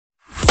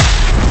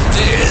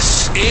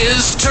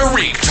is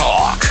Tarik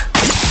Talk.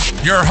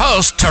 Your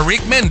host,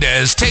 Tarik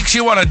Mendez, takes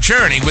you on a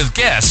journey with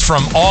guests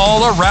from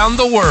all around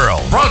the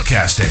world.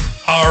 Broadcasting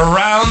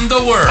around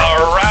the world.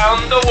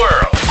 Around the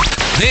world.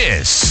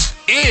 This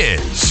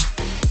is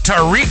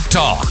Tarik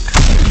Talk.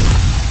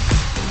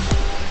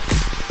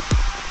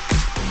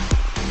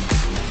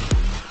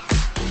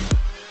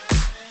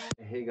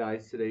 Hey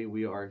guys, today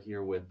we are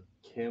here with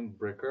Kim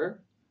Bricker.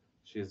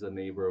 She's a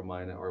neighbor of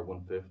mine at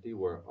R150.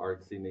 We're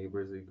artsy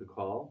neighbors, you could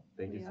call.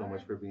 Thank you so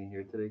much for being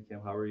here today, Kim.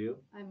 How are you?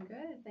 I'm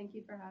good. Thank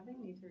you for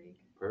having me, Tarik.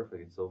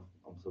 Perfect. So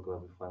I'm so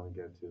glad we finally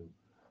get to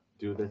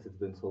do this. It's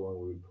been so long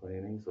we've been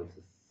planning, so it's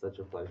just such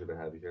a pleasure to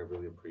have you here. I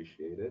really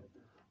appreciate it.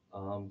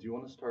 Do you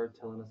want to start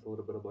telling us a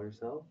little bit about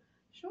yourself?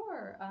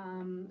 Sure.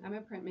 I'm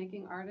a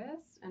printmaking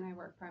artist, and I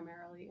work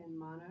primarily in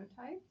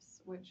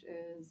monotypes, which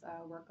is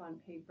work on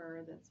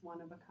paper that's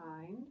one of a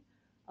kind.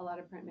 A lot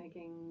of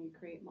printmaking, you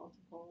create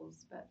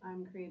multiples, but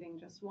I'm creating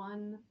just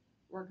one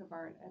work of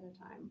art at a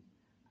time.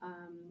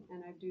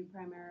 And I do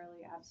primarily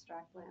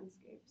abstract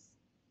landscapes.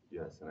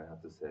 Yes, and I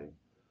have to say,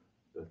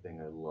 the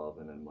thing I love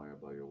and admire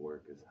about your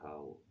work is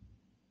how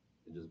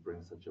it just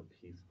brings such a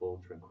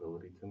peaceful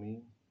tranquility to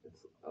me.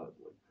 It's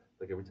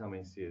like every time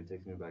I see it, it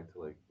takes me back to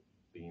like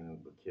being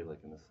a kid,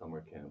 like in a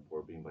summer camp,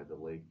 or being by the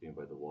lake, being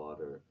by the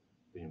water,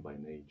 being by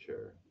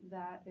nature.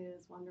 That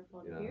is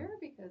wonderful to Yeah. hear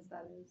because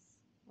that is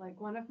like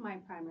one of my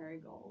primary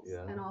goals,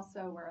 Yeah. and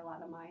also where a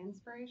lot of my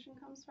inspiration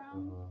comes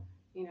from. Uh-huh.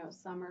 You know,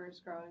 summers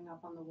growing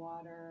up on the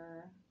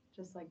water,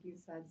 just like you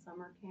said,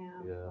 summer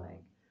camp, Yeah.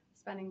 like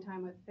spending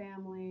time with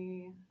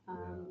family,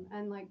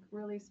 and like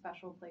really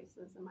special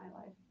places in my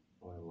life.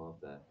 Oh, I love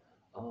that.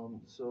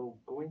 So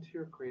going to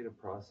your creative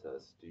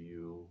process, do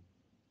you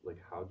like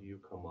how do you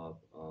come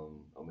up?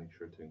 I'll make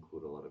sure to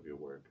include a lot of your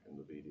work in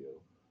the video.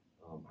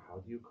 How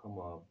do you come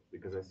up?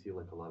 Because I see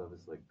like a lot of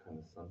it's like kind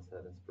of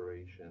sunset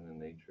inspiration and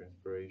nature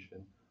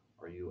inspiration.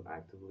 Are you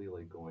actively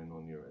like going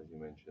on your, as you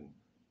mentioned,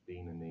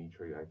 being in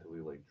nature? Are you actively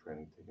like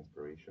trying to take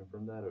inspiration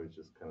from that, or it's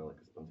just kind of like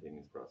a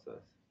spontaneous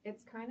process?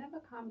 It's kind of a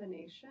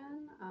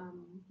combination.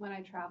 When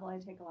I travel, I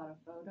take a lot of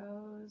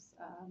photos.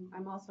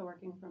 I'm also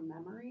working from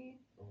memory.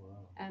 Oh wow.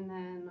 And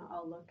then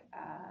I'll look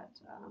at,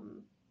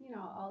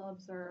 I'll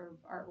observe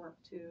artwork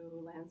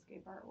too,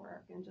 landscape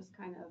artwork, and just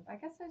kind of, I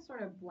guess I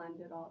sort of blend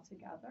it all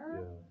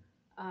together.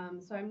 Yeah.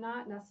 So I'm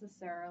not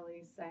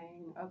necessarily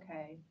saying,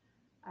 okay,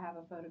 I have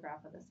a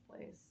photograph of this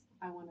place.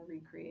 I want to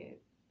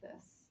recreate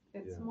this.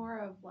 It's Yeah. more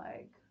of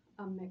like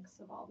a mix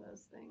of all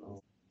those things.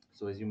 Oh.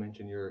 So as you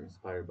mentioned, you're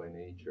inspired by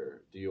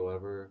nature. Do you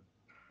ever,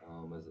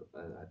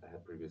 as I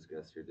had previous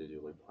guests here, did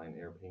you like plein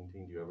air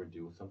painting? Do you ever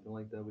do something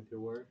like that with your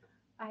work?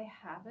 I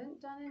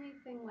haven't done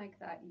anything like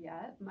that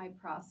yet. My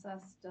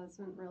process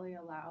doesn't really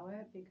allow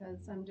it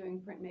because I'm doing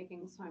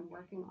printmaking, so I'm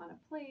working on a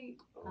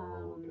plate,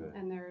 Oh, okay.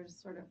 and there's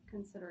sort of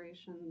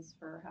considerations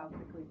for how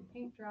quickly the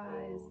paint dries.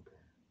 Oh, okay.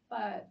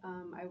 But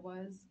I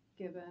was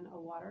given a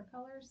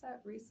watercolor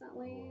set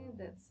recently wow.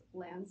 that's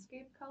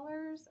landscape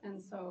colors,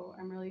 and so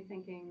I'm really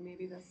thinking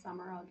maybe this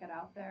summer I'll get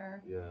out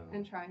there Yeah.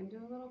 and try and do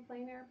a little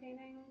plein air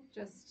painting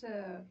just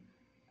to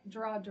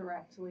draw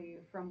directly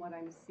from what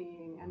I'm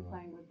seeing and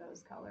playing with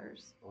those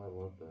colors. Oh, I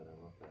love that.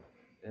 I love that.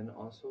 And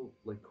also,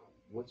 like,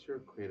 what's your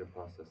creative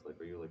process like?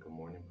 Are you like a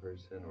morning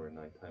person or a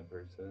nighttime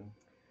person?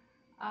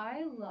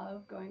 I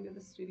love going to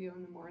the studio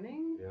in the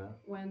morning Yeah.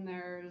 when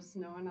there's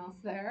no one else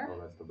there Oh,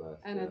 that's the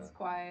best. and Yeah. it's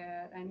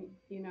quiet, and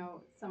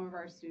some of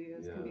our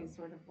studios can be Yeah.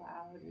 sort of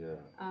loud. Yeah.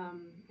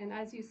 And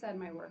as you said,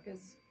 my work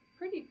is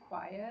pretty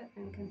quiet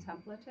and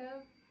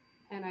contemplative,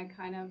 and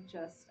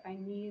I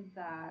need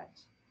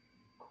that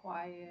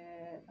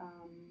quiet,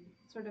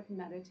 sort of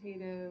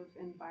meditative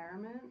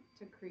environment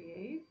to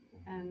create.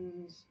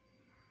 And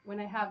when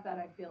I have that,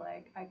 I feel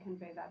like I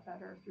convey that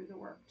better through the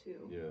work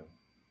too. Yeah.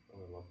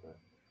 Oh, I love that.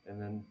 And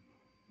then,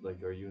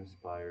 like, are you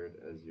inspired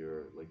as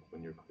you're like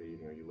when you're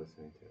creating? Are you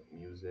listening to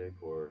music,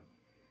 or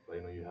I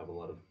know you have a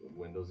lot of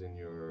windows in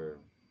your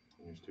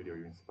studio? Are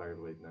you inspired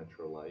by like,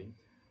 natural light?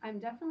 I'm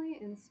definitely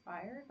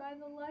inspired by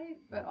the light,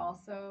 but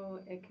also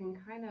it can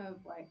kind of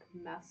like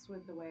mess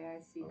with the way I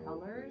see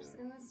colors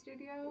in the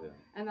studio. Yeah.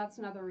 And that's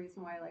another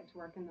reason why I like to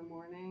work in the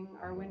morning.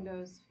 Our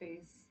windows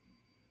face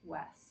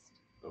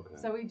west. Okay.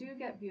 So we do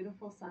get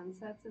beautiful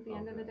sunsets at the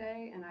end of the Okay.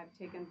 day, and I've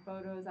taken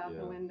photos out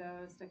the Yeah.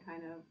 windows to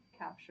kind of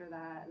capture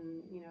that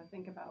and,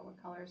 think about what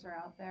colors are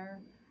out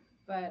there.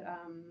 But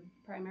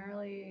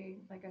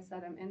primarily, like I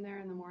said, I'm in there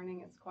in the morning,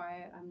 it's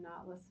quiet, I'm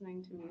not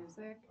listening to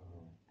music.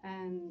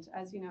 And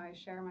as you know, I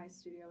share my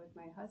studio with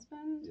my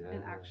husband, Yeah.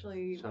 and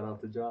actually, Shout out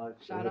to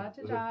Josh. shout out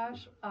to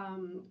Josh.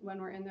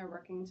 When we're in there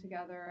working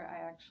together, I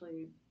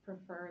actually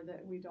prefer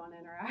that we don't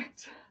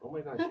interact. Oh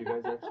my gosh, you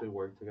guys actually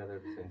work together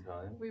at the same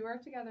time? We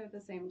work together at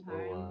the same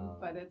time, wow.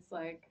 but it's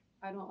like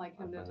I don't like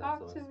him I to find that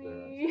talk so to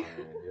me.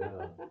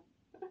 Yeah.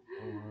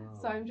 Oh wow.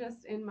 So I'm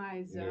just in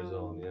my zone. In your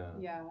zone, yeah.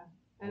 Yeah.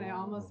 And I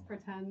Wow. almost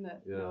pretend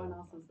that Yeah. no one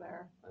else is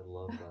there. I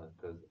love that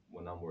because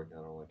when I'm working,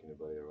 I don't like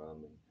anybody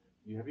around me.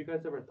 Have you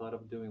guys ever thought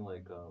of doing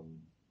like a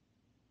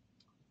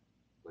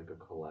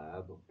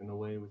collab in a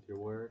way with your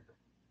work?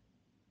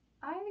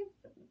 I've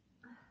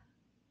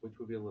which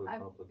would be a little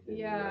I've, complicated,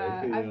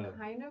 yeah, right? I've Yeah,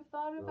 kind of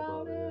thought know about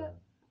about it. it.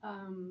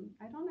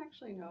 Yeah, I don't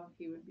actually know if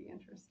he would be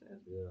interested.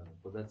 yeah,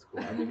 but that's cool.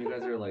 I mean, you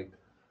guys are like,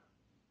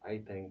 I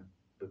think,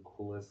 the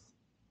coolest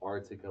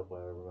artsy couple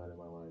I've ever met in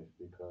my life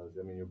because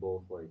I mean, you're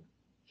both like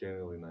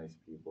genuinely nice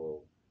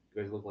people.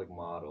 You guys look like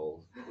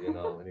models, and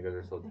you guys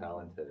are so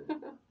talented.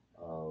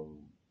 Um,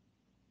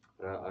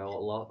 but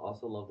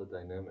also love the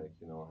dynamic,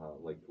 how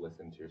like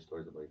listening to your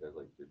stories about you guys,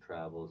 like your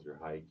travels, your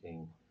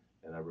hiking.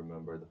 And I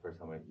remember the first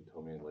time you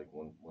told me like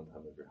one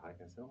time that you're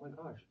hiking, I said, oh my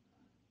gosh.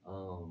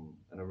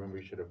 And I remember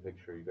you shared a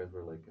picture. You guys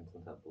were like in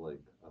some type of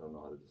like I don't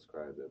know how to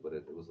describe it, but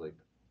it was like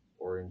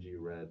orangey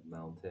red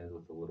mountains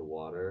with a little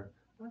water.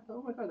 And I thought,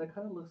 oh my god, that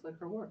kind of looks like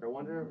her work. I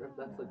wonder if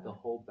that's like the Yeah.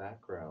 whole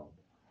background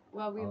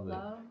Well, we of it.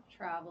 love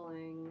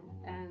traveling,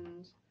 Mm.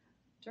 and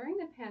during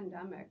the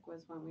pandemic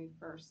was when we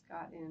first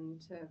got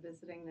into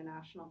visiting the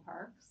national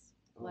parks.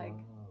 Oh Like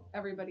wow.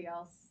 everybody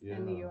else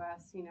in the Yeah.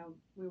 US,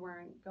 we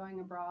weren't going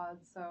abroad,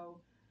 so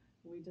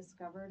we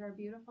discovered our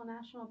beautiful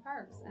national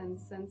parks. Oh And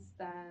wow. since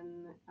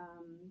then,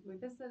 we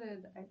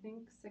visited, I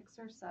think, 6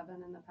 or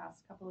 7 in the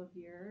past couple of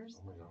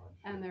years. Oh my gosh.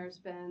 And there's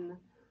been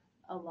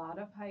a lot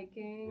of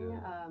hiking.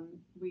 Yeah.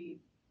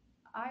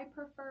 I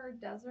prefer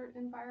desert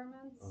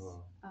environments.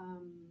 Uh,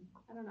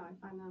 I don't know, I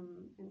find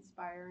them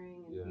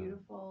inspiring and yeah.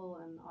 beautiful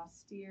and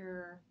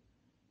austere.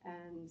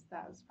 And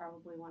that was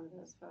probably one of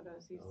those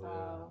photos you Oh saw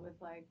yeah. with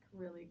like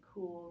really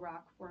cool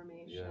rock Yeah.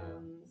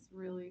 formations,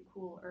 really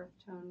cool earth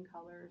tone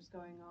colors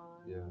going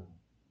Yeah. on.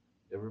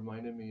 It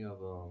reminded me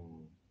of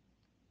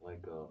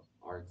like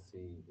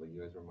artsy, like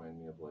you guys remind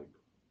me of like,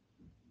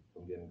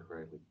 if I'm getting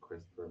correct, like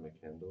Christopher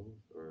McCandless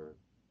or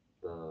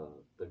the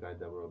the guy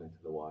that wrote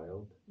Into the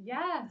Wild.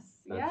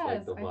 Yes, That's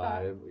like yes. the I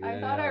thought vibe.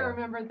 I thought I Yeah.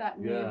 remembered that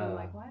name. I'm Yeah.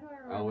 like, why do I I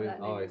remember always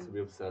that oh I used to name?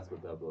 be obsessed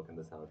with that book and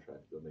the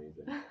soundtrack is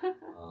amazing.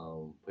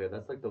 But yeah,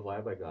 that's like the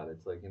vibe I got.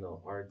 It's like,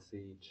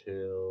 artsy,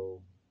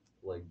 chill,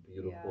 like Yeah.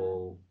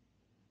 beautiful,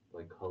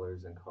 like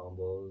colors and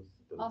combos.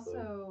 But it's like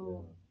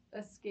Also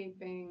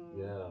escaping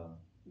yeah,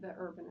 the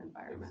urban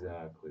environment.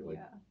 exactly. Like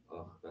Yeah.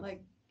 that's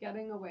Like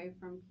getting away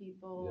from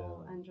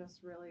people yeah, and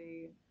just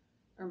really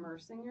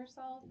immersing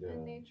yourself in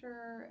yeah,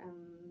 nature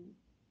and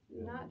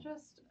yeah. not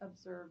just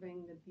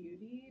observing the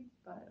beauty,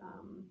 but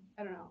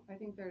I don't know. I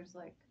think there's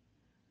like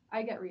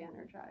I get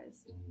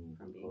re-energized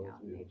from being Oh, that's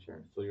out in beautiful.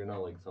 nature. So you're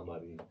not like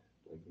somebody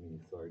like me,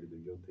 sorry to be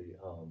guilty,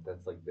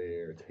 that's like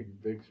there taking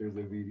pictures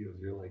and videos.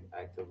 You're like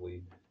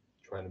actively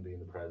trying to be in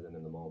the present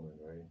in the moment,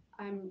 right?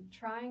 I'm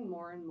trying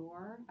more and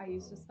more. I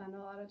used to Uh, spend a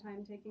lot of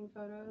time taking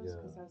photos yeah.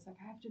 because I was like,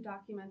 I have to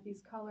document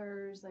these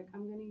colors. Like,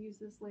 I'm going to use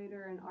this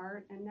later in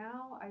art. And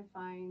now I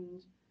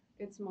find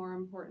it's more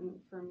important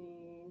for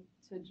me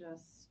to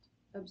just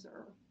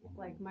observe.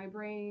 Like, Mhm. my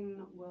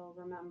brain will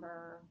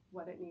remember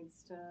what it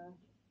needs to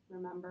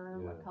remember,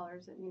 what Yeah.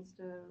 colors it needs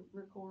to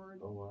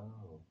record. Oh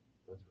wow,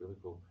 that's really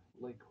cool.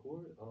 Like,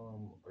 who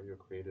are your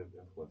creative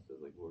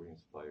influences? Like, who are you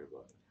inspired by?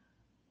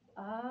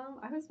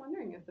 I was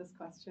wondering if this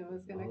question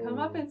was going to come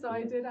up, Oh, and so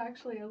I okay. did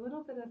actually a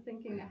little bit of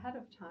thinking ahead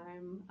of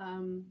time.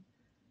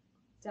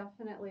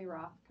 Definitely I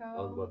was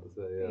Rothko. about to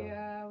say, yeah,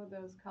 Yeah, with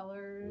those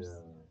colors.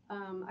 yeah.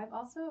 I've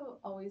also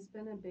always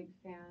been a big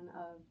fan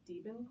of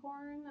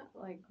Diebenkorn,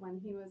 like when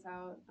he was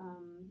out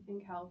in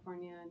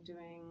California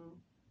doing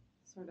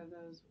sort of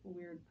those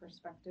weird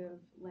perspective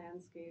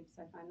landscapes.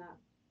 I find that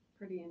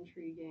pretty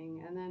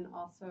intriguing. And then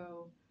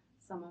also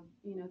some of,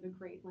 the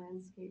great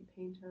landscape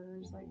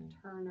painters like Hmm.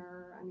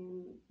 Turner. I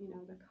mean,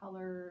 the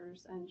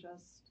colors and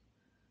just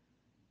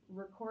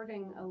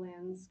recording a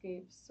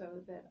landscape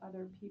so that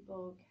other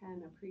people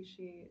can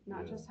appreciate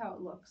not Yeah, just how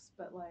it looks,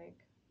 but like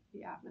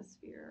the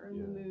atmosphere and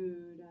the yeah.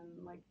 mood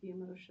and like the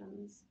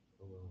emotions.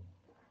 Oh, wow.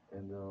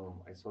 And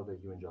I saw that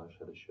you and Josh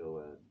had a show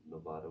at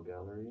Novato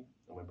Gallery.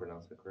 Am I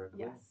pronouncing it correctly?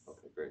 Yes.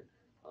 Okay, great.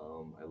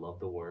 I love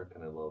the work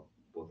and I love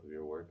both of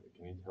your work.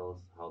 Can you tell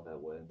us how that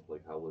went?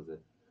 Like, how was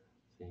it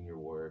seeing your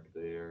work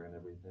there and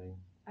everything?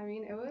 I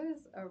mean, it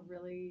was a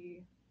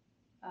really,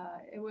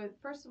 it was,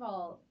 first of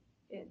all,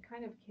 it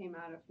kind of came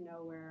out of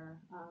nowhere.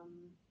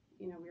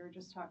 We were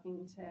just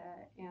talking to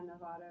Ann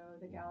Novato,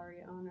 the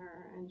gallery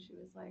owner, and she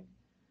was like,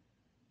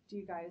 do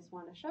you guys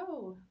want a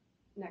show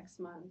next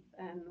month?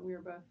 And we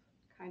were both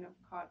kind of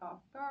caught off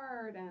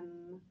guard.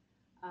 And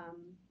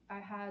I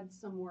had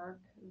some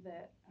work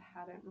that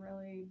hadn't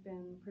really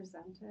been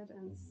presented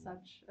in Hmm.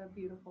 such a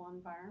beautiful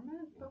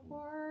environment Hmm.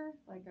 before.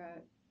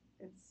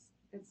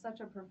 It's such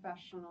a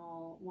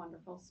professional,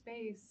 wonderful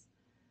space,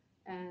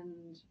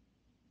 and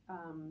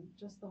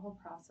just the whole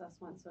process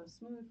went so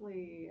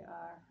smoothly.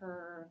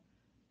 Her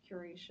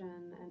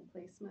curation and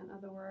placement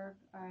of the work,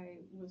 I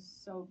was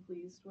so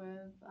pleased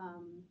with.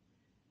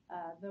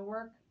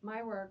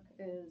 My work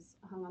is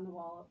hung on the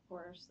wall, of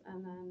course,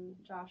 and then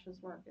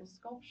Josh's work is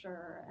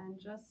sculpture, and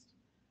just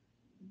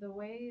the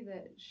way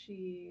that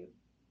she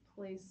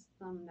placed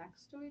them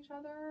next to each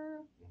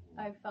other, Hmm.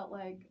 I felt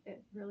like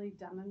it really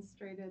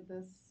demonstrated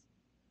this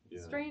Yeah,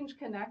 strange it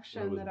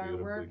connection was that our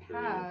beautifully work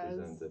created and has,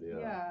 presented. Yeah.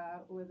 yeah,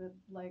 with it,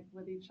 like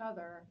with each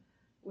other,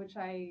 which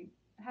I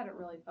hadn't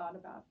really thought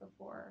about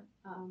before.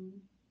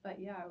 But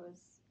yeah,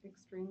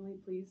 extremely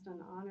pleased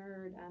and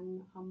honored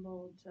and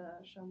humbled to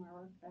show my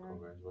work there.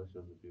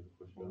 Congratulations, a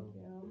beautiful show. Thank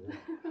you.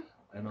 Yeah.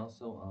 And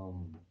also,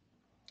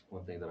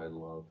 one thing that I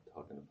love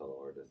talking to fellow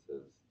artists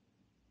is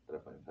that I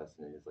find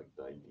fascinating is like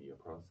the idea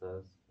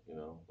process. You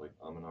know, like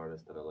I'm an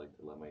artist that I like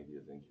to let my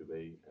ideas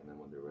incubate, and then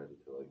when they're ready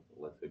to like,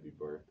 let's say, be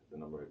birthed,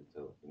 then I'm ready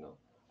to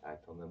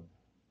act on them.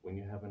 When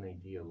you have an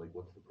idea, like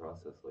what's the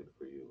process like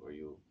for you? Are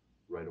you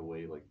right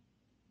away like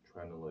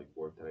trying to like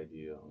work that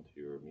idea onto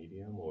your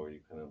medium, or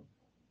you kind of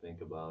think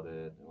about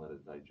it and let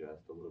it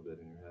digest a little bit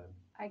in your head?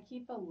 I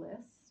keep a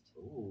list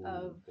Ooh,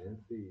 of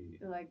fancy.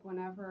 like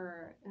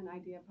whenever an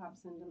idea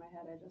pops into my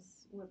head, I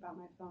just whip out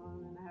my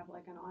phone and I have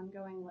like an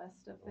ongoing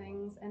list of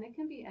things, and it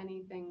can be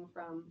anything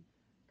from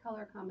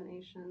color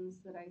combinations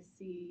that I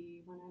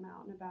see when I'm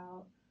out and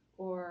about,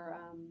 or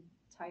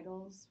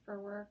titles for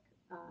work.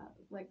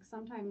 Like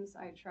sometimes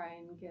I try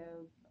and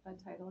give a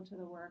title to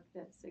the work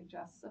that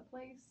suggests a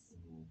place,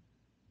 Mhm.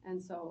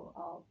 and so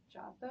I'll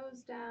jot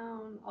those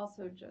down.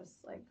 Also,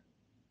 just like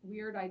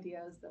weird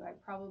ideas that I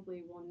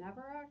probably will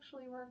never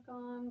actually work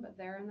on, but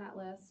they're in that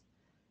list.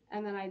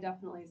 And then I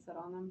definitely sit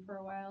on them for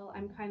a while.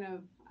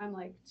 I'm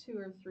like 2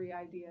 or 3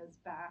 ideas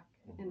back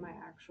in my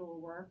actual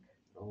work.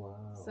 Oh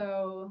wow.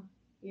 So,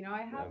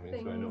 I have I mean,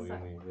 things. so I know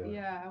what you mean.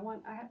 Yeah.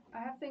 I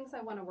have things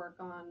I want to work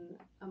on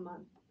a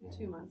month, Mhm.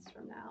 2 months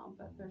from now,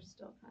 but they're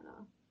still kind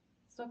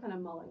of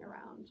mulling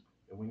around.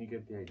 And when you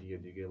get the idea,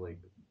 do you get like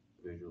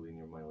visually in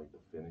your mind like the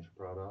finished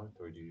product,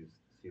 or do you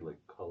see like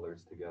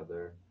colors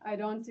together? I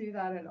don't do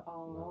that at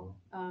all.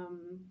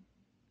 No.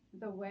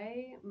 The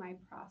way my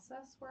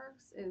process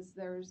works is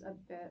there's a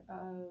bit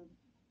of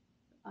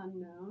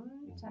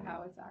unknown to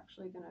how it's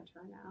actually going to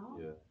turn out.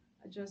 Yeah.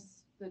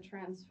 Just the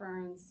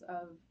transference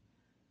of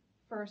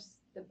first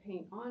the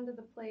paint onto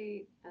the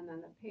plate and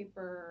then the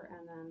paper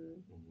and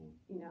then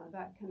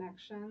that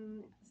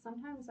connection.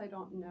 Sometimes I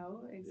don't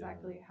know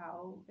exactly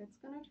how it's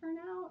going to turn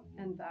out,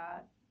 and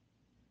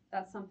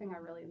that's something I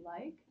really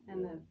like,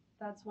 and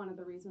that's one of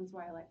the reasons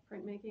why I like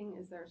printmaking.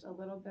 Is there's a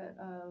little bit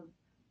of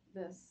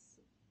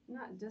this,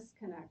 not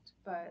disconnect,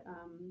 but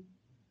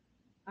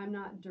I'm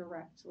not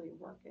directly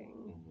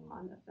working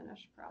on the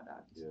finished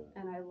product. Yeah.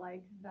 And I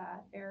like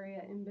that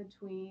area in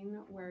between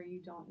where you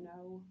don't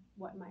know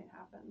what might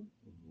happen.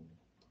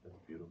 That's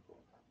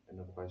beautiful. And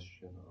a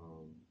question,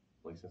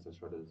 like since I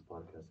started this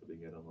podcast, I've been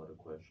getting a lot of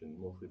questions,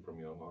 mostly from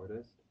young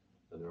artists,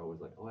 and they're always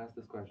like, "Oh, ask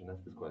this question,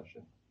 ask this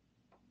question."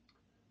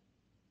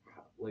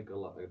 Like a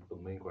lot, like the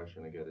main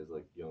question I get is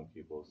like young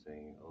people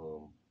saying,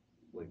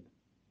 like,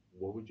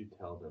 what would you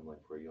tell them,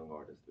 like for a young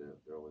artist?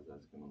 They're always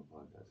asking on the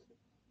podcast.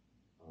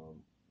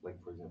 Like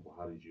for example,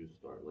 how did you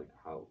start? Like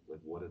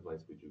what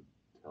advice would you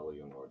tell a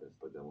young artist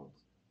like that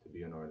wants to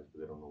be an artist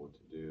but they don't know what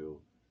to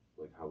do?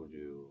 Like how would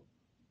you,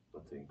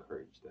 let's say,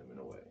 encourage them in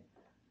a way?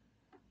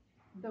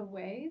 The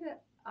way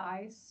that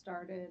I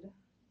started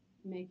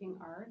making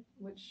art,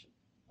 which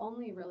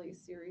only really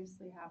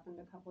seriously happened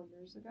a couple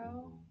years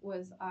ago,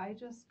 was I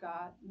just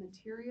got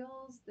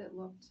materials that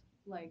looked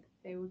like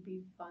they would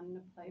be fun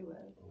to play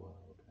with. Oh, wow,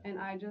 okay. And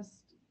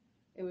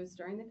it was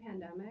during the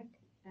pandemic,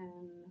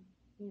 and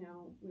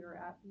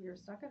we were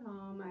stuck at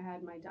home. I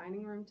had my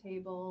dining room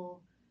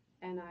table,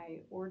 and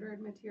I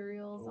ordered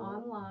materials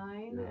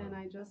online, and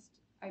I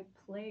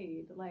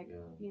played like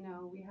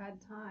we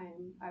had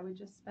time. I would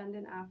just spend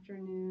an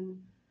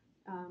afternoon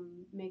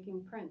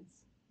making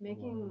prints,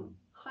 making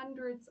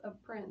hundreds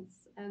of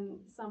prints, and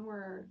some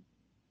were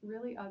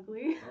really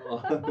ugly,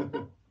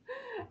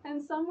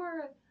 and some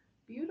were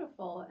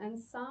beautiful, and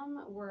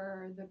some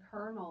were the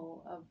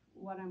kernel of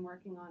what I'm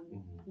working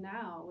on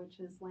now, which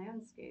is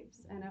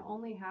landscapes. And it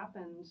only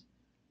happened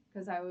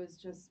because I was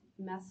just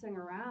messing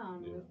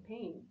around with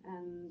paint,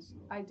 and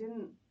I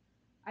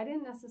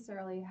didn't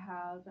necessarily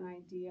have an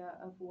idea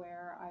of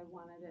where I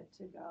wanted it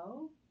to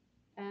go,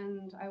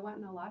 and I went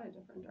in a lot of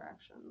different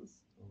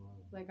directions.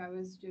 Like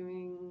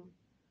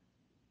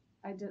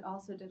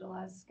also did a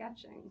lot of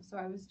sketching, so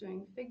I was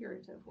doing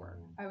figurative work.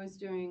 I was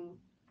doing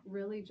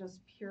really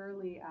just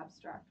purely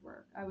abstract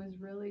work. I was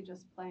really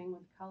just playing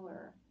with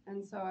color,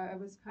 and so I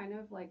was kind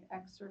of like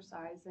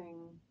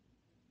exercising.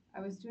 I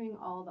was doing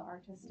all the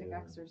artistic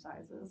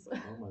exercises.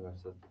 Oh my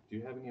gosh, so do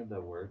you have any of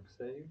that work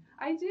saved?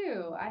 I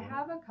do. I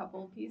have a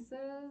couple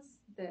pieces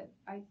that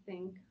I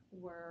think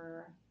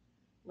were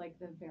like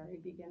the very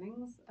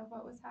beginnings of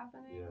what was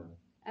happening. Yeah.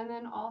 And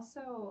then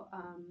also,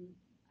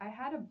 I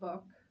had a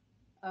book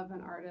of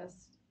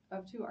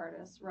two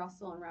artists,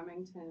 Russell and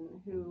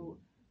Remington, who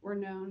were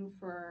known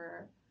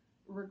for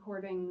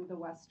recording the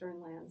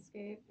Western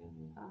landscape,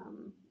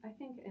 I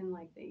think in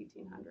like the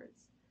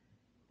 1800s.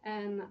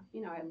 And,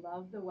 I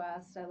love the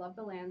West, I love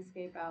the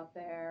landscape out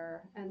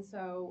there. And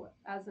so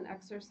as an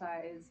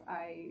exercise,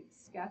 I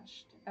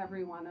sketched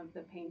every one of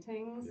the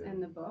paintings in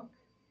the book.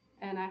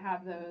 And I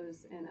have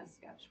those in a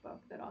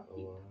sketchbook that I'll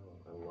keep. Oh,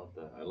 wow. I love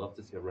that. I love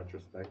to see a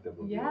retrospective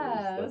of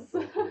yes. yours. That's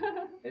so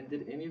cool. And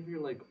did any of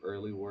your like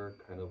early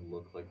work kind of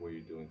look like what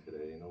you're doing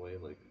today in a way?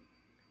 Like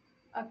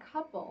a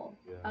couple.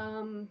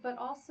 Yeah. But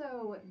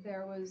also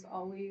there was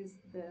always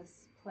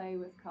this play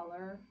with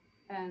color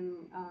and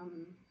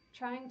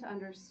trying to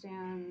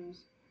understand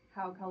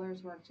how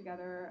colors work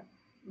together.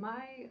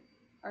 My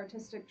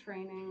artistic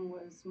training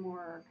was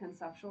more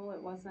conceptual.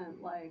 It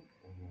wasn't like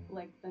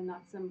the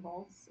nuts and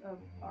bolts of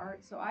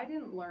art. So I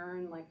didn't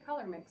learn like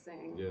color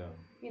mixing. Yeah.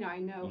 You know, I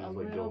know You a just,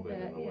 like, little dove in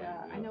bit. a way,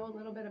 Yeah, I yeah. know a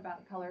little bit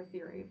about color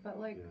theory, but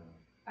like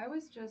Yeah. I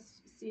was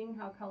just seeing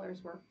how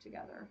colors work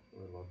together.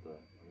 I love that.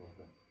 I love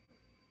that.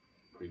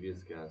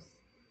 Previous guests,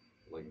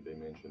 like they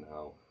mentioned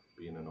how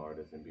being an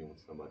artist and being with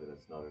somebody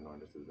that's not an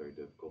artist is very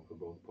difficult for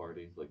both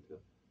parties, like to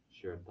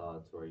share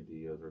thoughts or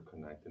ideas or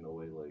connect in a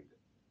way like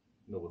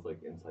with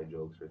like inside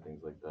jokes or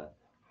things like that.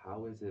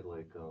 How is it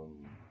like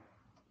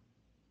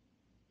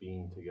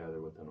being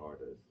together with an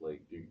artist?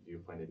 Like do you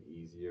find it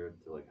easier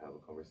to like have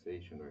a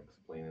conversation or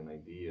explain an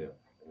idea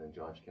and then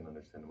Josh can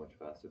understand it much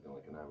faster than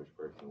like an average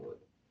person would?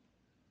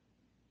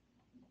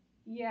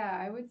 Yeah,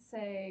 I would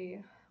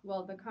say,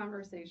 well, the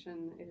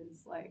conversation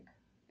is like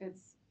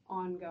it's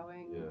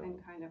ongoing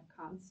and kind of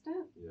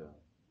constant. Yeah.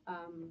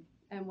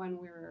 And when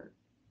we're,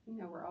 you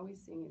know, we're always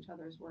seeing each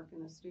other's work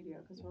in the studio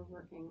because we're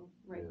working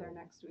right there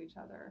next to each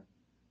other.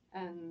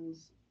 And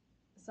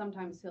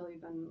sometimes he'll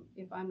even,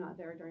 if I'm not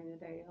there during the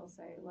day, he'll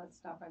say, let's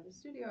stop by the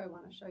studio. I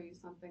want to show you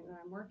something that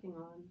I'm working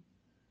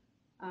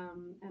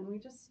on. And we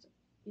just,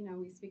 you know,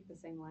 we speak the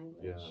same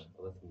language. Yeah,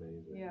 oh, that's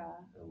amazing. Yeah.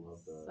 I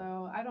love that.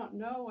 So I don't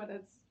know what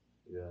it's,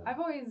 I've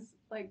always,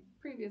 like,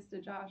 previous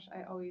to Josh,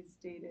 I always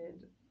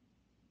dated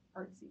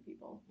artsy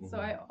people. So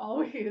I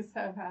always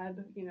have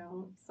had, you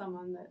know,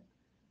 someone that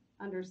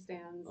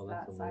understands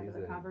that side of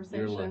the conversation.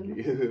 You're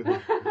lucky.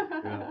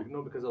 Yeah, you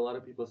know, because a lot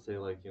of people say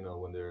like, you know,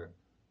 when they're,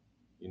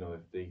 you know,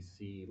 if they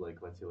see like,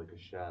 let's say like a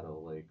shadow,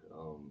 like,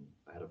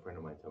 I had a friend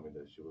of mine tell me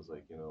this. She was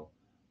like, you know,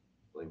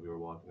 like we were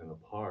walking in the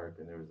park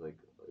and there was like,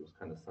 it was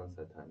kind of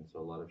sunset time. So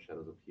a lot of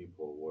shadows of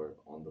people were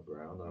on the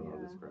ground. I don't know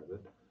how to describe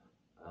it.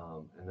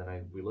 And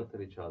then we looked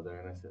at each other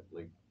and I said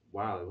like,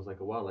 wow, it was like,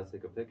 wow, let's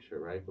take a picture,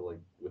 right? But like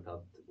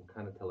without,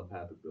 kind of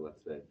telepathically,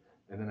 let's say.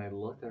 And then I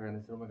looked at her and I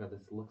said, oh my God,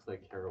 this looks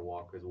like Kara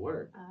Walker's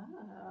work.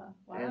 Ah,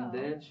 wow. And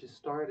then she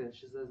started,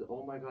 she says,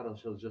 oh my God,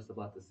 she was just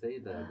about to say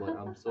that, but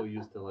I'm so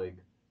used to like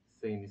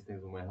saying these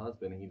things with my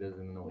husband and he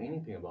doesn't know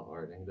anything about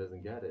art and he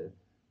doesn't get it,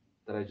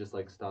 that I just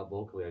like stop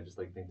vocally. I just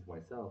like think to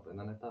myself. And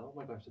then I thought, oh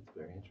my gosh, that's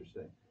very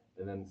interesting.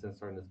 And then since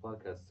starting this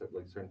podcast,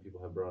 like certain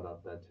people have brought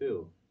up that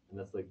too. And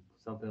that's like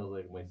something that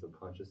was like my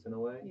subconscious in a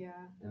way. Yeah.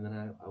 And then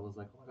I was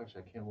like, oh my gosh,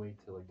 I can't wait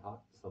to like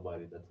talk to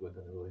somebody that's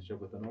within a relationship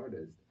with an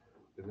artist.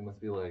 Because it must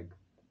be like,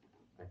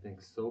 I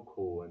think so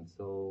cool and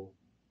so,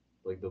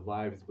 like the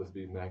vibes must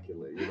be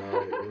immaculate, you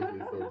know? It must be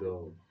so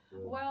dope. Yeah.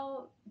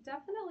 Well,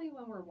 definitely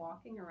when we're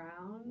walking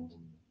around,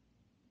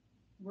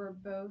 we're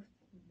both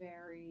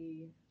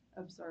very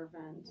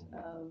observant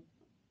of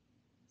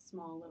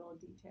small little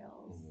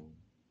details.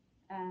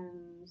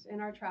 And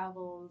in our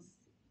travels,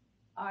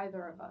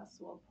 either of us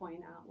will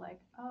point out like,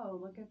 oh,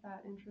 look at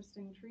that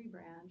interesting tree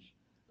branch.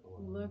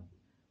 Wow.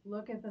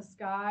 Look at the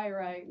sky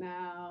right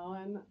now.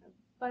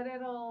 But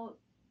it'll,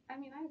 I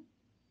mean, I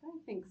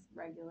think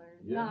regular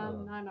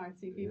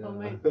non-artsy people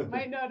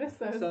might notice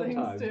those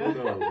things too. Who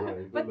knows,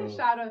 right? But the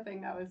shadow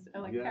thing, that was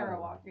like Kara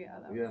Walker,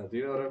 do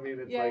you know what I mean?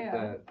 It's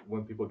that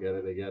when people get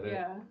it, they get it.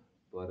 Yeah.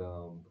 But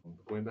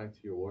going back to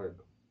your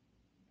work,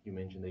 you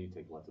mentioned that you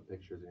take lots of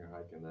pictures in your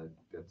hike and that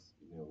gets,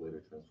 you know,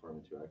 later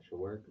transformed into actual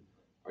work.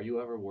 Are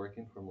you ever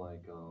working from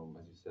like,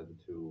 as you said,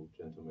 the two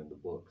gentlemen, the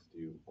books? Do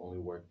you only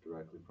work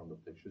directly from the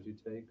pictures you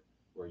take,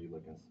 or are you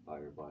like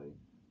inspired by,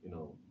 you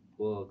know,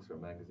 books or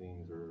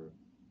magazines or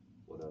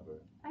whatever?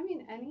 I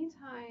mean,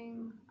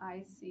 anytime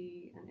I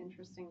see an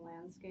interesting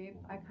landscape,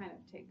 I kind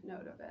of take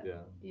note of it.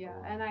 Yeah.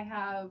 And I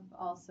have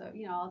also,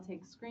 you know, I'll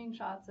take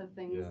screenshots of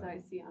things that I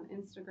see on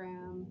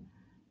Instagram.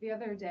 The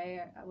other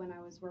day when I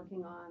was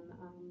working on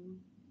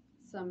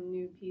some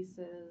new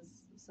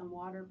pieces, some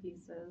water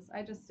pieces,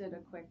 I just did a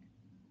quick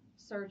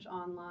search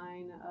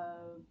online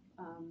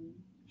of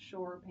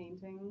shore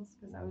paintings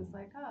because I was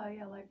like, oh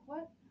yeah, like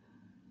what?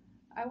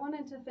 I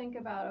wanted to think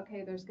about,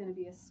 okay, there's going to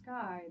be a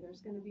sky, there's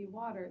going to be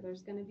water,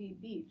 there's going to be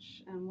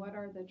beach, and what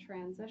are the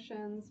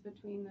transitions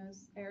between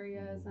those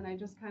areas? And I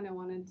just kind of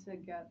wanted to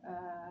get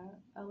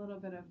a little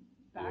bit of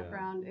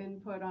background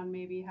input on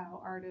maybe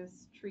how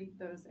artists treat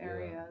those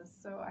areas.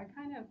 So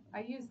I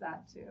use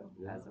that too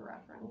as a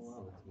reference.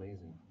 Oh wow, that's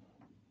amazing.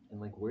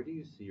 And like, where do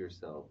you see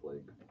yourself?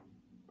 Like,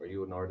 are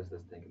you an artist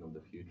that's thinking of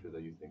the future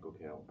that you think,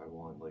 okay, I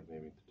want like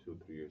maybe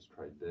 2-3 years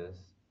try this?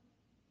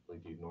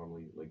 Like, do you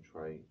normally like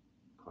try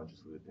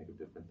consciously to think of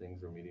different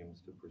things or mediums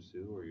to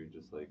pursue, or you're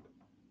just like,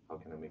 how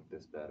can I make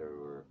this better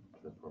or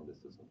transform this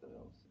to something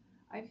else?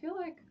 I feel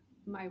like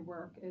my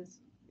work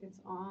it's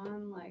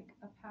on like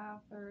a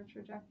path or a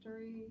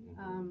trajectory.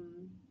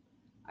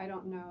 I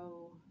don't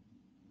know.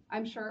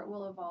 I'm sure it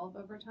will evolve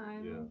over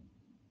time.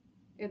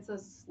 Yeah. It's a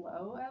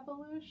slow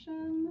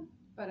evolution,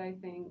 but I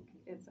think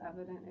it's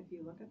evident if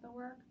you look at the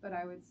work. But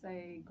I would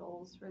say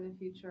goals for the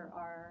future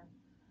are,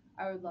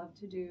 I would love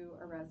to do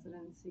a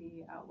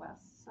residency out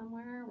west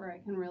somewhere where I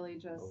can really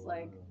just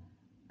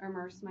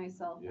immerse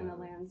myself in Yeah. a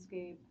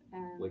landscape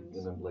and Like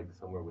in a, like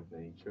somewhere with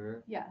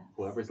nature. yes.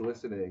 Whoever's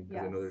listening, because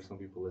I know Yes. there's some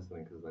people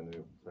listening, because I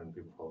know certain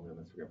people follow me on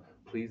Instagram.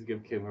 Please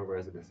give Kim her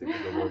residency,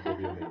 because the work will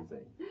be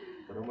amazing.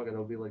 But oh my god,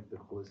 it'll be like the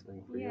coolest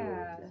thing for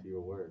Yeah. you to see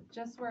your work.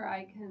 Just where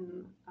I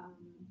can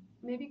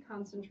maybe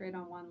concentrate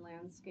on one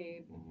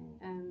landscape Hmm.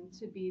 and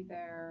to be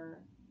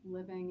there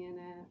living in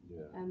it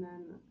Yeah. and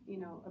then, you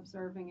know,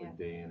 observing Like it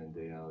day in and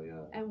day out,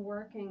 yeah. and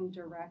working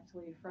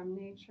directly from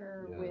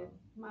nature Yeah. with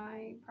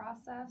my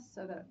process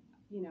so that,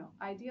 you know,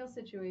 ideal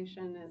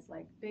situation is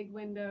like big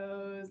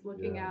windows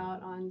looking Yeah.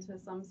 out onto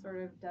some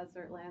sort of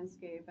desert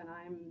landscape and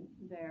I'm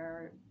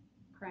there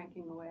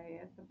cranking away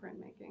at the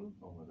printmaking.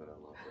 Oh my god, I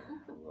love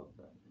that. I love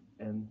that.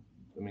 And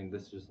I mean,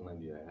 this is just an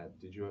idea I had.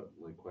 Did you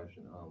like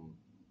question?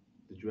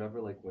 Did you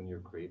ever like when you're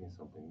creating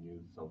something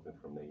use something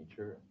from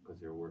nature because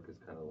your work is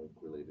kind of like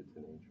related to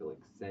nature, like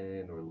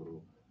sand or a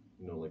little,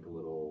 you know, like a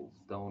little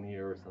stone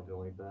here or something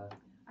like that?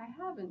 I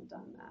haven't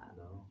done that.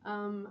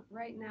 No.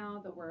 Right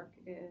now the work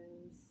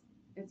is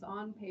it's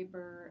on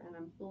paper and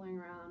I'm fooling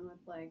around with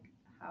like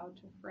how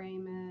to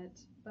frame it,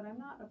 but I'm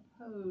not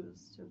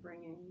opposed to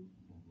bringing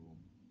Hmm.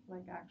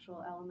 like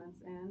actual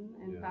elements in.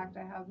 In Yeah. fact,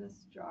 I have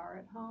this jar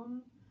at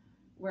home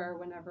where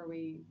whenever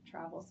we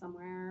travel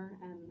somewhere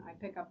and I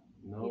pick up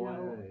No you way.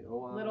 know, Oh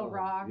wow. little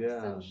rocks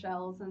Yeah. and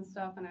shells and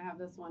stuff, and I have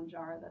this one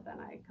jar that then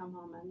I come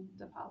home and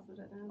deposit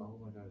it in. Oh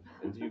my gosh.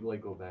 And do you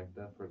like go back to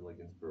that for like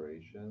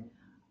inspiration?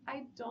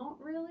 I don't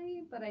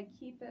really, but I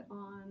keep it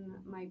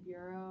on my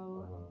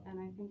bureau, Uh-huh. and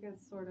I think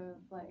it's sort of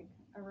like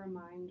a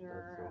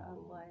reminder That's so of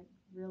cool. like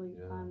really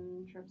Yeah.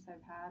 fun trips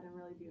I've had and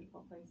really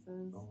beautiful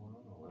places. Oh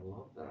wow. I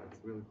love that.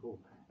 It's really cool.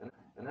 And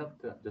I have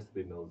to just to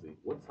be nosy.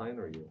 What sign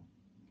are you?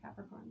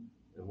 Capricorn,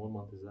 And what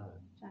month is that?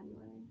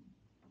 January.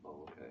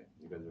 Oh, okay.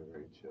 You guys are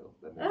very chill.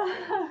 That makes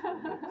sense.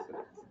 That makes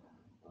sense.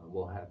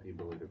 Well, happy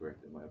belated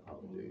birthday. My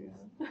apologies.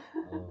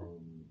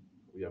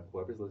 Yeah,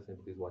 whoever's listening,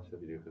 please watch the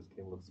video because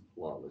Kim looks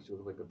flawless. She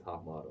looks like a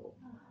top model.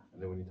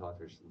 And then when you talk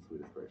to her, she's the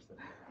sweetest person.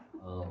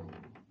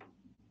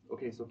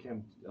 Okay, so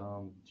Kim,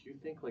 do you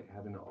think like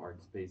having an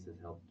art space has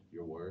helped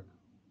your work?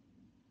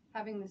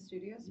 Having the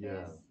studio space,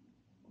 Yeah.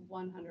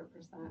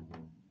 100%.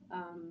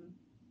 Mm-hmm.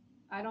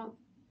 I don't.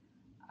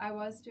 I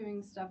was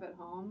doing stuff at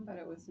home, but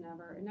it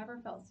never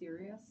felt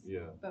serious.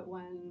 Yeah. But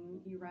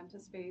when you rent a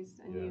space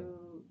and Yeah.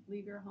 you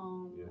leave your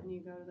home Yeah. and you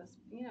go to this,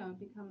 you know, it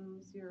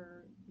becomes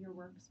your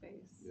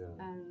workspace. Yeah.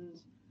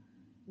 And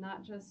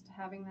not just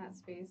having that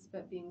space,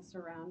 but being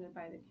surrounded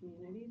by the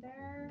community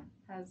there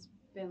has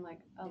been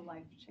like a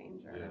life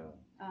changer.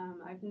 Yeah.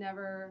 I've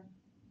never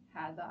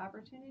had the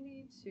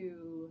opportunity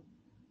to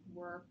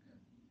work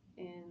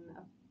in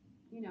a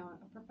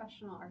a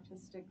professional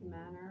artistic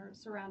manner,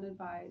 surrounded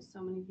by so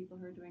many people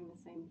who are doing the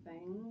same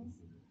things,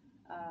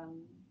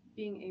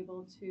 being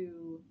able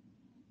to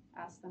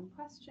ask them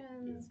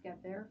questions,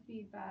 get their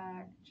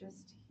feedback,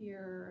 just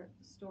hear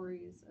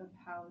stories of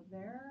how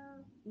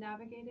they're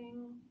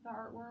navigating the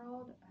art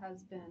world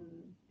has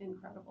been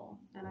incredible.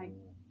 And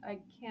I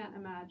can't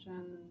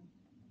imagine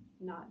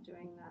not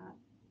doing that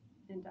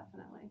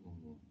indefinitely.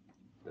 Mm-hmm.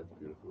 That's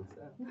beautifully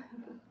said.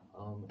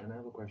 And I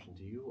have a question.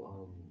 Do you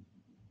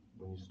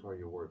when you start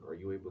your work, are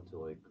you able to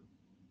like,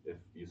 if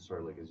you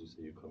start like as you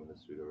say, you come in the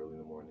studio early in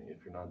the morning, if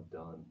you're not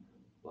done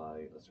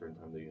by a certain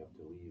time that you have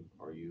to leave,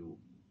 are you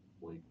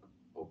like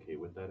okay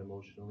with that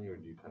emotionally, or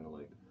do you kind of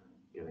like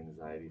get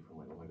anxiety from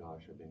like, oh my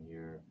gosh, I've been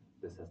here,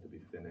 this has to be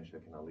finished,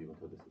 I cannot leave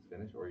until this is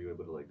finished, or are you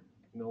able to like,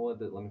 you know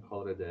what, let me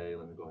call it a day,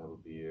 let me go have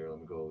a beer, let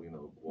me go, you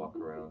know, walk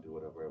around, do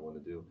whatever I want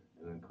to do,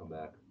 and then come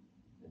back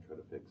and try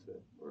to fix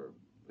it or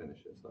finish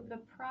it? Sorry.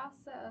 The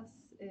process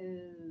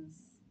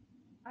is,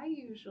 I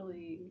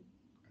usually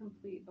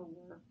complete a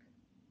work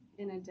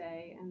in a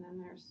day and then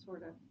there's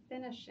sort of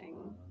finishing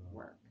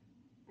work.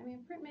 I mean,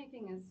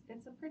 printmaking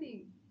it's a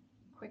pretty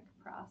quick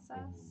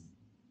process.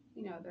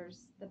 You know,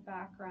 there's the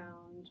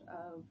background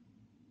of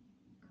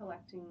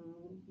collecting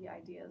the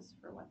ideas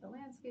for what the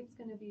landscape's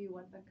going to be,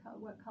 what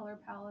color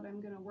palette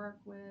I'm going to work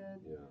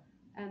with. Yeah.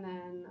 And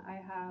then I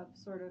have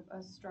sort of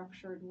a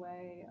structured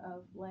way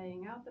of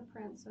laying out the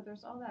print. So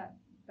there's all that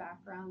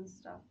background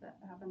stuff that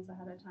happens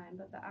ahead of time,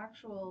 but the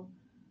actual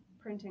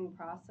printing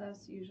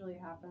process usually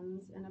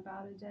happens in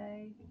about a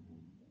day.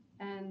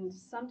 And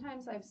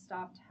sometimes I've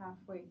stopped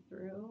halfway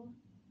through,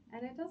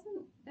 and it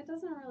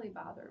doesn't really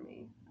bother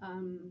me.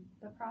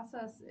 The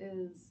process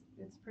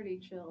it's pretty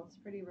chill, it's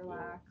pretty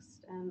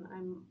relaxed, and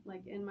I'm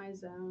like in my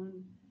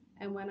zone.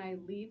 And when I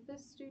leave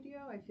this studio,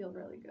 I feel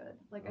really good.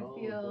 Like I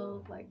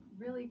feel like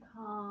really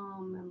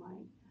calm, and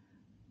like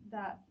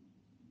that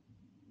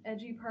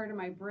edgy part of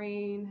my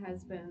brain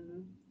has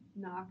been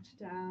knocked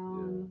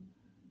down.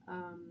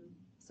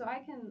 So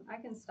I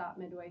can stop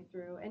midway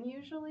through, and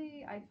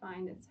usually I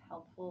find it's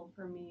helpful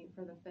for me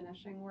for the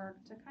finishing work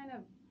to kind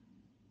of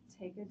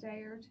take a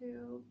day or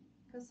two,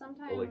 because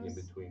sometimes like in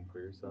between for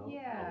yourself.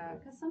 Yeah,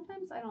 because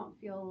sometimes I don't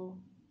feel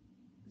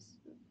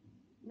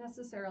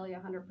necessarily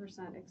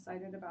 100%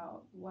 excited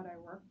about what I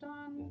worked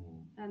on,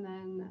 and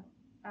then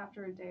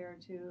after a day or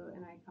two,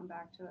 and I come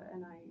back to it,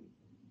 and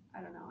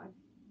I don't know, I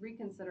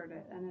reconsidered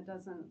it, and it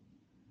doesn't.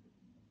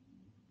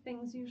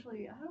 Things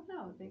usually, I don't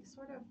know, they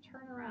sort of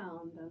turn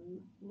around and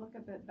look a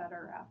bit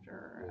better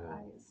after Yeah.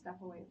 I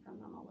step away from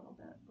them a little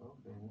bit.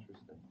 Okay,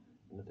 interesting.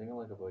 And the thing I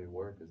like about your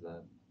work is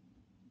that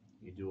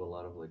you do a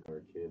lot of like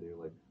our kid. You're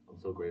like, I'm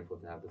so grateful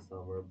to have the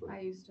summer, but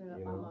I used to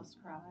you know,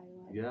 almost cry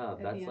like yeah,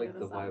 at that's the end like of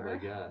the the vibe I summer.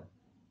 get.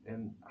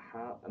 And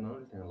how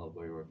another thing I love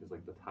about your work is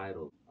like the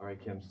title. All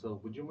right, Kim. So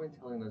would you mind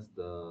telling us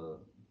the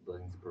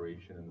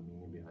inspiration and the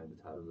meaning behind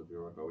the titles of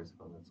your work? I always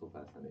found that so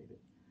fascinating.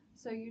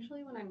 So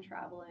usually when I'm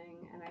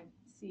traveling and I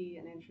see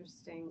an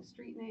interesting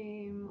street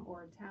name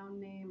or town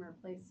name or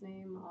place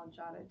name, I'll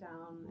jot it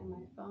down in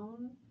my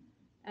phone.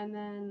 And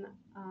then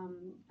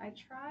I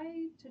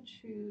try to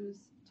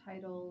choose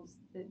titles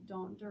that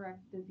don't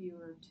direct the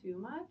viewer too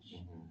much.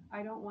 Mm-hmm.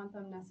 I don't want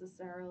them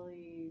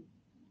necessarily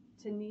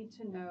to need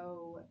to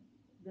know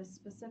the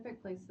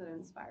specific place that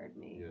inspired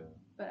me. Yeah.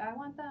 But I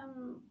want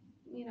them,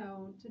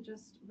 to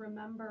just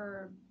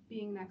remember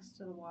being next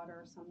to the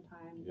water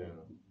sometime Yeah.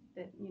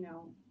 that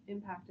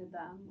impacted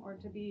them, or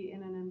to be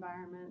in an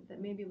environment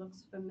that maybe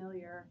looks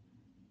familiar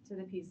to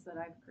the piece that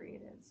I've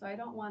created. So I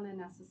don't want to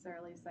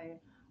necessarily say,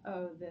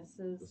 oh, this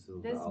is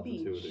the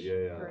beach, altitude.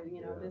 Yeah. or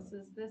Yeah. this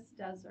is this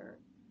desert.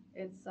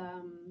 It's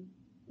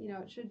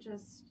it should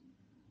just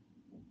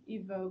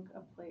evoke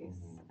a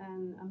place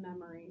and a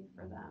memory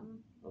for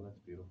them. Oh, that's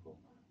beautiful.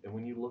 And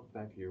when you look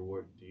back at your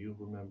work, do you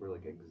remember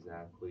like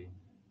exactly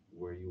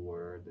where you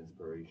were, the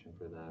inspiration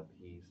for that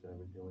piece and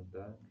everything like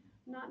that?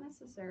 Not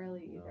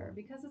necessarily either, No?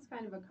 because it's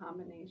kind of a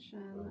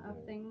combination of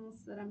Okay.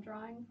 things that I'm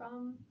drawing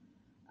from.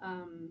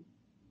 Um,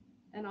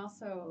 and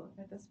also,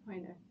 at this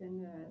point, I've been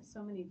to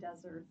so many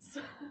deserts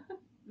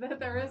that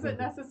there isn't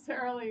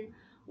necessarily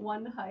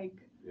one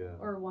hike Yeah.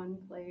 or one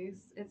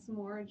place. It's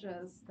more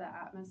just the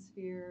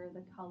atmosphere,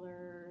 the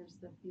colors,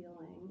 the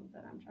feeling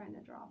that I'm trying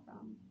to draw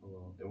from. Oh,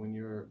 well. And when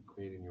you're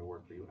creating your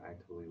work, are you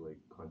actively like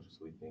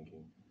consciously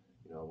thinking,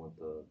 I want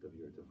the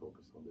viewer to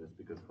focus on this?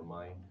 Because for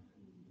my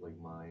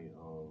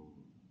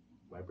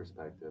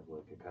perspective,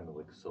 like it kind of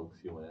like soaks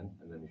you in,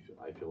 and then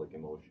I feel like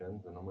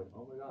emotions, and I'm like,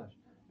 oh my gosh,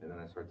 and then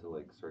I start to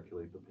like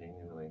circulate the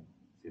painting, and then I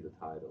see the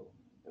title,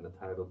 and the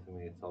title to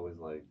me, it's always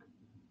like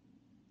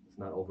it's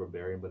not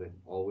overbearing, but it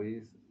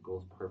always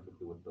goes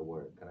perfectly with the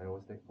work, and I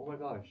always think, oh my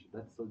gosh,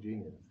 that's so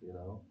genius.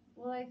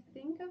 Well, I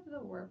think of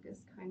the work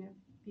as kind of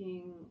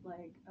being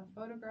like a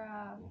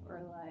photograph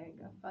or like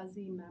a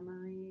fuzzy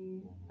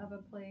memory of a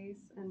place.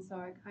 And so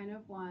I kind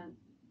of want,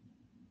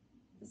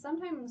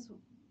 sometimes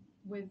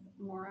with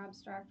more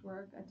abstract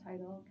work, a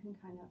title can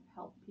kind of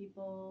help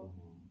people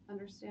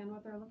understand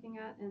what they're looking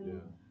at.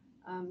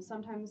 And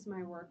sometimes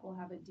my work will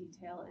have a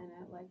detail in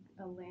it, like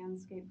a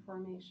landscape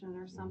formation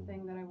or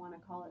something that I want to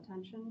call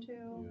attention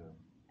to.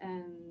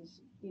 And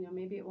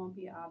maybe it won't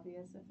be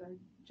obvious if they're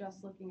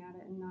just looking at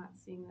it and not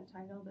seeing the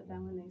title, but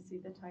then when they see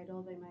the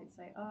title, they might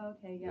say, oh,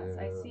 okay, yes,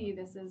 I see,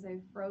 this is a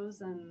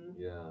frozen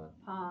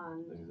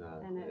pond.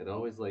 Exactly. And it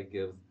always like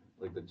gives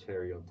like the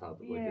cherry on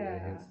top of like it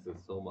enhances it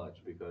so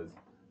much, because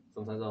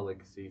sometimes I'll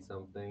like see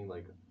something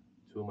like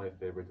two of my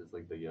favorites is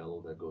like the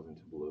yellow that goes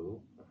into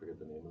blue. I forget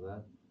the name of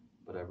that,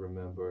 but I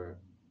remember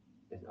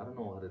I don't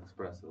know how to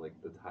express it. Like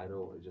the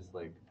title, it just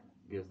like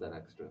gives that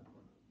extra,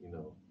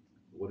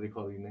 what do they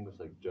call it in English?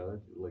 Like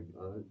judge, like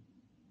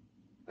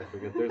I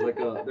forget.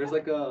 There's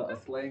like a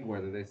slang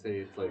word that they say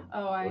it's like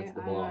what's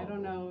the bomb? I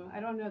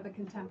don't know the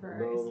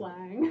contemporary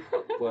slang.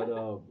 But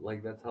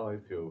like that's how I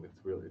feel.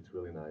 It's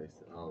really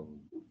nice.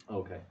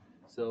 Okay.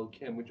 So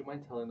Kim, would you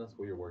mind telling us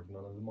what you're working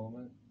on at the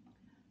moment?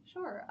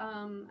 Sure.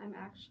 I'm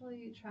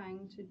actually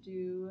trying to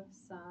do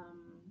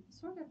some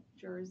sort of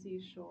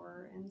Jersey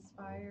Shore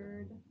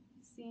inspired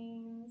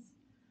scenes.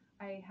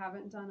 I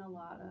haven't done a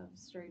lot of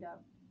straight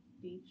up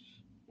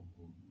beach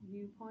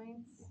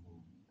viewpoints.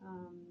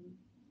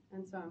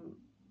 And so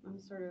I'm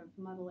sort of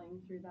muddling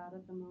through that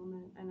at the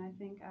moment. And I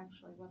think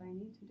actually what I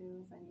need to do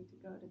is I need to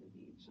go to the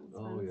beach and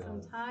spend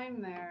some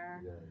time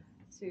there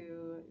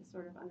to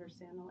sort of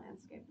understand the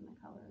landscape and the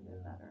color a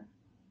bit better.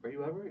 Are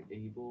you ever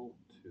able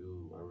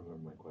to, I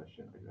remember my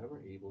question, are you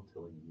ever able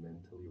to like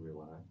mentally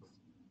relax?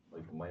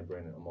 Like my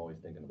brain, I'm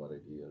always thinking about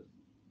ideas,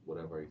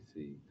 whatever I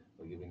see.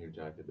 Like even your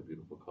jacket, the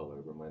beautiful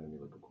color, reminded me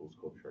like a cool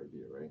sculpture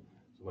idea, right?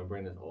 So my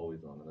brain is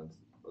always on, and that's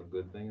a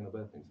good thing and a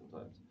bad thing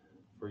sometimes.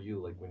 For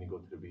you, like when you go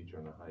to the beach or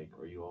on a hike,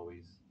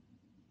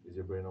 is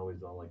your brain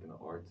always on like in an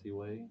artsy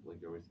way? Like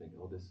you're always thinking,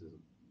 oh, this is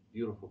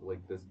beautiful.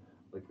 Like this,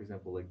 like for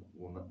example, like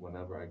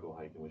whenever I go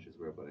hiking, which is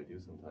rare, but I do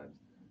sometimes,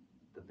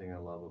 the thing I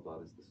love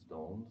about is the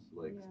stones,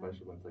 like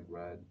especially when it's like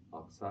red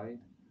oxide.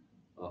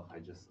 Oh, I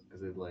just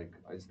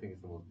think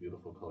it's the most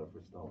beautiful color for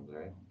stones,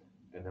 right?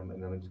 And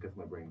then it just gets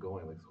my brain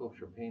going, like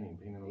sculpture,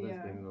 painting on this,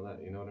 painting on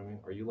that. You know what I mean?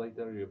 Are you like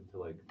that? Or are you able to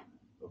like,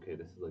 okay,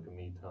 this is like a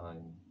me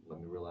time. Let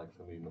me relax.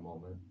 Let me in the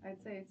moment.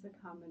 I'd say it's a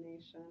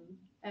combination,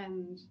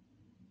 and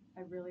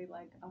I really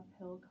like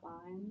uphill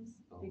climbs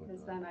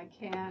because then I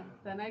can't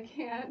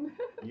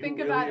think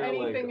really about are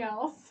anything like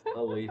else.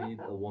 a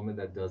woman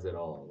that does it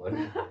all. Like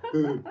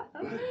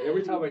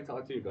every time I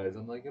talk to you guys,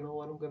 I'm like, you know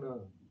what? I'm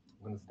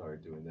gonna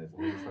start doing this.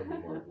 I'm gonna start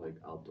being more like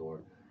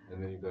outdoor.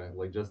 And then you go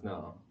like just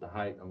now the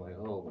height. I'm like,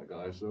 oh my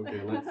gosh.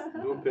 Okay, let's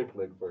do a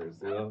picnic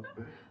first. You know.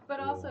 But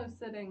Yeah. also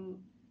sitting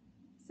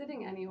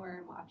anywhere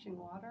and watching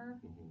water,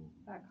 Mhm.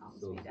 that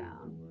calms So me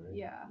down. soothing, right?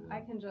 Yeah, Yeah.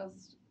 I can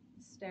just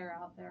stare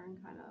out there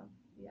and kind of,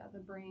 the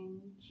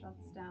brain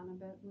shuts Mhm. down a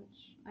bit,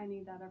 which I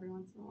need that every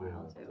once in a while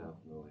Yeah, too.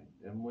 definitely.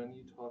 And when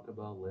you talk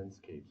about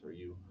landscapes, do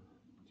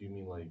you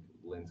mean like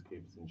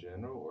landscapes in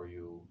general, or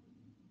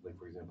like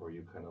for example, are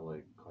you kind of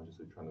like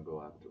consciously trying to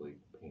go after like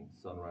paint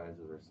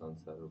sunrises or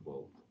sunset or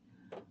both?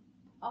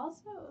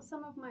 Also,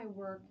 some of my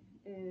work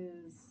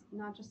is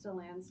not just a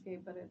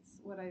landscape, but it's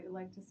what I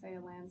like to say,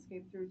 a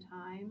landscape through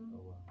time.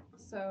 Oh wow.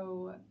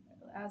 So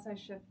as I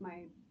shift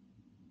my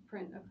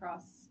print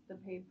across the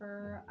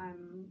paper,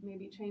 I'm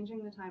maybe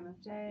changing the time of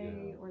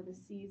day Yeah. or the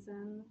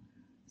season.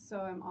 So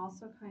I'm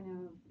also kind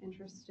of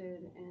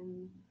interested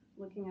in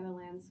looking at a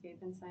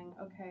landscape and saying,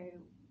 okay,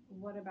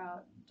 what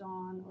about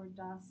dawn or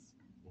dusk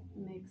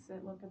Mhm. makes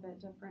it look a bit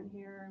different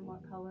here, and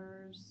what Mhm.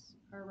 colors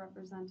are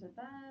represented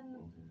then?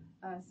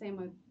 Mhm. Same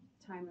with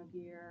time of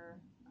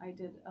year. I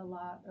did a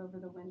lot over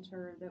the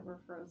winter that were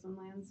frozen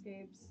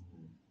landscapes,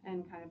 Mhm.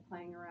 and kind of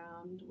playing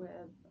around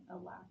with a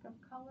lack of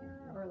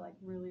color, Mhm. or like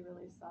really,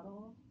 really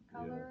subtle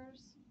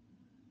colors.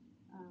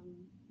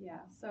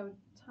 So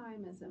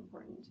time is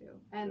important too.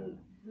 And Yeah.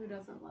 who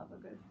doesn't love a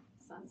good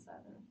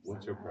sunset or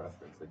What's your sunrise?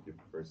 preference? Like, you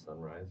prefer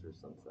sunrise or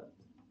sunset?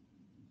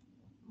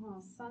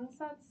 Well,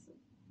 sunsets,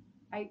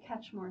 I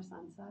catch more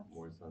sunsets.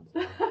 More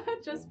sunset.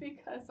 Just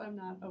because I'm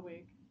not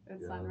awake at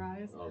Yeah.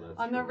 sunrise. Oh, that's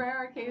On the true.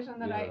 rare occasion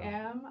that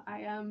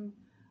Yeah.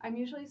 I'm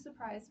usually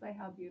surprised by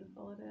how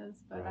beautiful it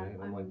is, but Right,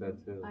 I'm like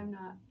that too. I'm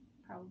not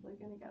probably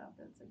gonna get up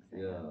at 6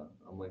 a.m. Yeah,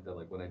 I'm like that.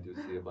 Like when I do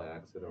see it by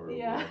accident or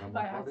Yeah, what, I'm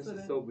by like, oh, this is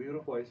accident. so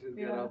beautiful. I should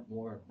get Yeah. up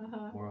more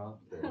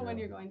often. When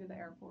Yeah. you're going to the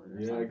airport or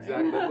Yeah, something.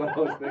 exactly. That's what I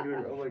was thinking.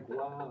 I'm like,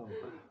 wow,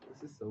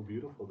 this is so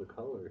beautiful. The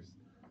colors.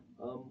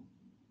 Um,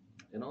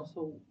 and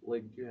also,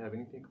 like, do you have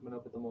anything coming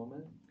up at the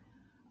moment?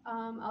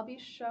 I'll be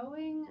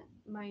showing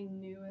my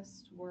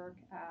newest work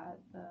at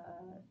the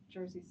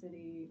Jersey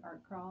City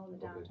Art Crawl, the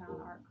Okay, downtown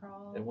cool. art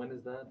crawl. And when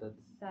is that?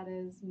 That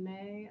is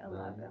May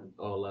 11th.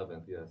 Oh,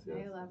 11th. Yes, yes.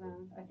 May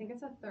 11th. I think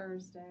it's a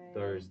Thursday.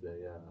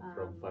 Thursday, yeah,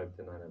 from 5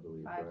 to 9, I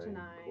believe. 5 right? to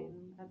 9 Cool.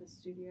 at the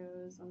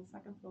studios on the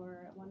second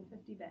floor at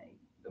 150 Bay.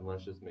 And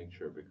let's just make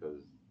sure,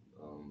 because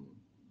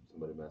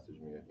somebody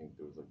messaged me. I think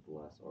there was like the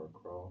last art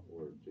crawl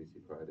or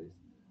JC Fridays.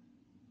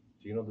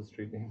 Do you know the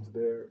street names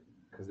there?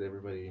 Because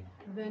everybody.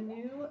 The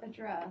new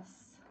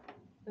address,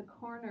 the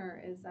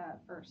corner is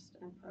at First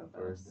and Provost.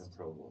 First and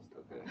Provost.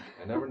 Okay.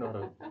 I never know how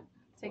to.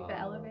 Take the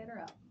elevator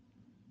up.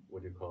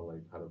 What do you call,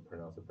 like, how to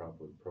pronounce it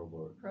properly?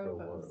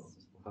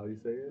 Provost. How do you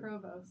say it?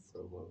 Provost.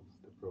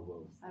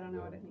 Provost. I don't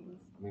know what it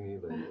means. Me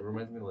neither. It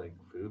reminds me of like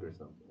food or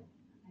something.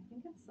 I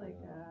think it's like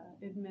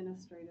a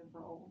administrative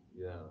role.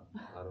 Yeah,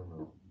 I don't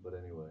know. But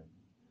anyway.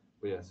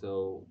 But yeah,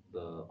 so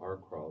the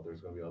art crawl,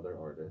 there's going to be other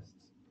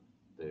artists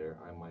there.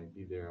 I might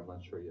be there. I'm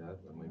not sure yet.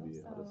 I might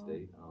be out of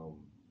state.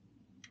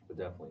 But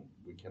definitely,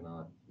 we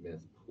cannot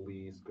miss.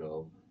 Please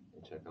go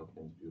and check out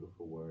Kim's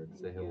beautiful work.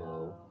 Say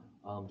hello.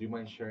 Do you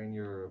mind sharing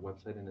your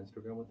website and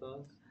Instagram with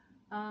us?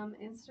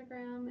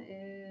 Instagram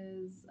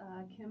is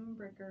Kim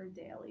Bricker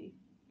Daily.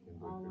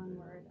 All one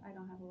word. I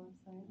don't have a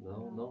website.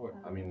 No.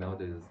 I mean,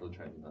 nowadays it's still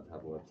trendy not to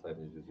have a website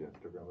and just use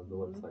Instagram as the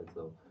website.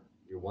 So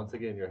you're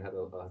ahead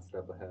a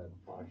step ahead.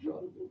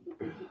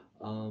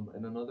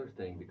 And another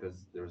thing,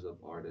 because there's an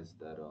artist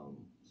that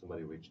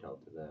somebody reached out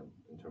to them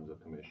in terms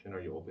of commission.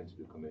 Are you open to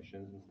do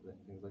commissions and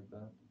things like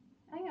that?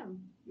 I am.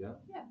 Yeah.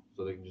 Yeah.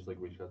 So they can just like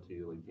reach out to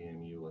you, like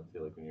DM you, let's say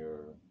like on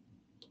your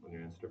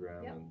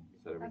Instagram and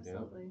set everything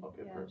Absolutely. up.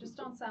 Okay, yeah, perfect. just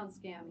don't sound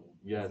scammy.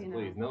 Yes,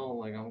 please. No,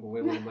 like I'm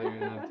willing to buy your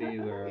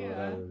NFTs or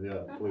whatever.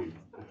 Yeah, please.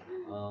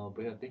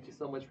 But yeah, thank you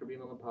so much for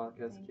being on the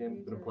podcast, Kim.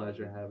 It's been a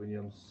pleasure having you.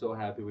 I'm so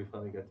happy we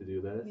finally got to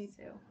do this. Me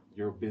too.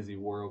 You're a busy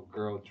world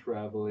girl,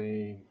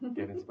 traveling,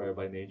 getting inspired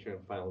by nature, and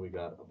finally we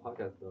got a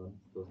podcast done.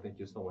 So thank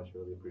you so much. I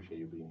really appreciate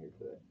you being here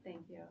today.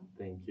 Thank you.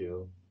 Thank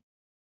you.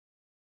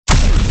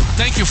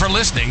 Thank you for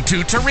listening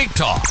to Tarik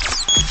Talk.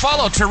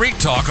 Follow Tarik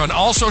Talk on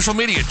all social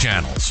media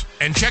channels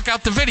and check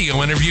out the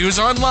video interviews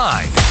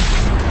online.